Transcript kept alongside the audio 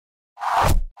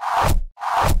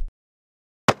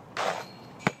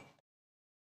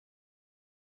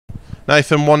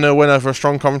Nathan, 1-0 win over a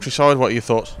strong Coventry side. What are your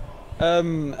thoughts?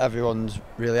 Everyone's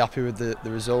really happy with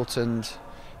the result, and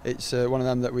it's one of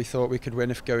them that we thought we could win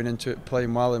if going into it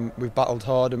playing well, and we've battled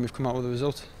hard and we've come out with a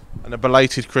result. And a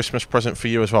belated Christmas present for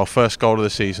you as well. First goal of the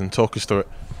season. Talk us through it.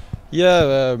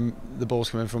 Yeah, the ball's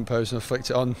come in front post and I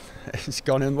flicked it on. It's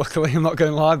gone in, luckily, I'm not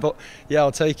going live, but yeah,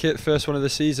 I'll take it. First one of the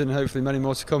season, hopefully many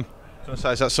more to come. Is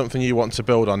that something you want to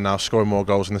build on now, scoring more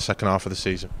goals in the second half of the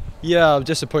season? Yeah, I'm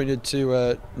disappointed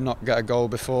to not get a goal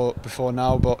before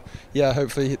now, but yeah,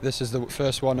 hopefully this is the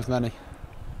first one of many.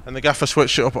 And the gaffer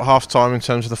switched it up at half time in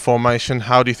terms of the formation.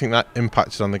 How do you think that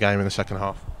impacted on the game in the second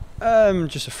half?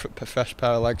 Just a fresh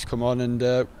pair of legs come on,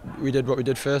 and we did what we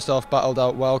did first half, battled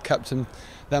out well, kept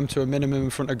them to a minimum in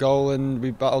front of goal, and we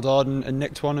battled hard and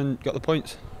nicked one and got the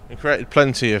points. You created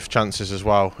plenty of chances as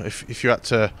well. If you had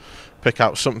to pick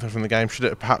out something from the game, should it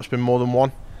have perhaps been more than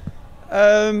one?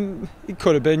 It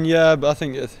could have been, yeah, but I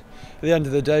think at the end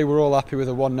of the day we're all happy with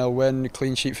a 1-0 win, a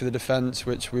clean sheet for the defence,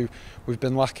 which we've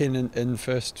been lacking in the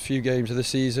first few games of the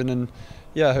season, and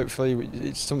yeah, hopefully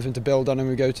it's something to build on and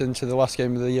we go into the last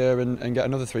game of the year and get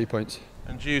another 3 points.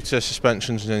 And due to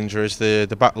suspensions and injuries,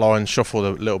 the back line shuffled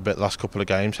a little bit the last couple of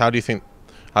games. How do you think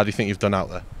you've done out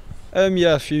there?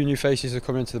 Yeah, a few new faces have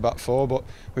come into the back four, but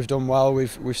we've done well.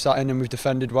 We've sat in and we've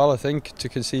defended well. I think to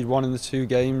concede one in the 2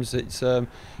 games, it's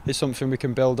something we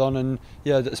can build on. And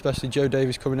yeah, especially Joe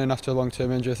Davies coming in after a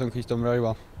long-term injury, I think he's done very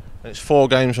well. And it's 4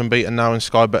 games unbeaten now in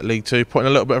Sky Bet League 2, putting a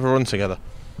little bit of a run together.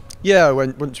 Yeah,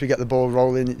 once we get the ball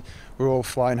rolling, we're all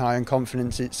flying high in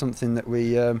confidence. It's something that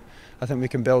I think we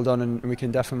can build on, and we can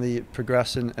definitely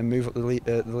progress and move up the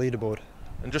leaderboard.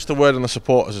 And just a word on the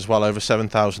supporters as well, over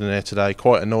 7,000 in here today,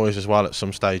 quite a noise as well at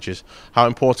some stages. How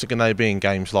important can they be in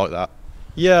games like that?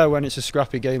 Yeah, when it's a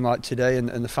scrappy game like today and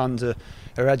the fans are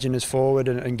edging us forward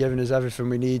and giving us everything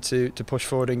we need to push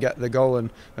forward and get the goal,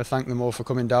 and I thank them all for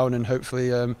coming down, and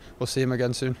hopefully we'll see them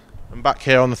again soon. And back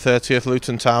here on the 30th,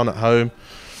 Luton Town at home,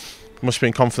 must be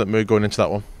in confident mood going into that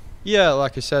one. Yeah,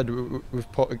 like I said,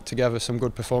 we've put together some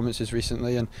good performances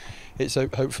recently, and it's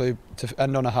hopefully to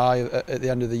end on a high at the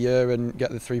end of the year and get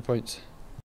the 3 points.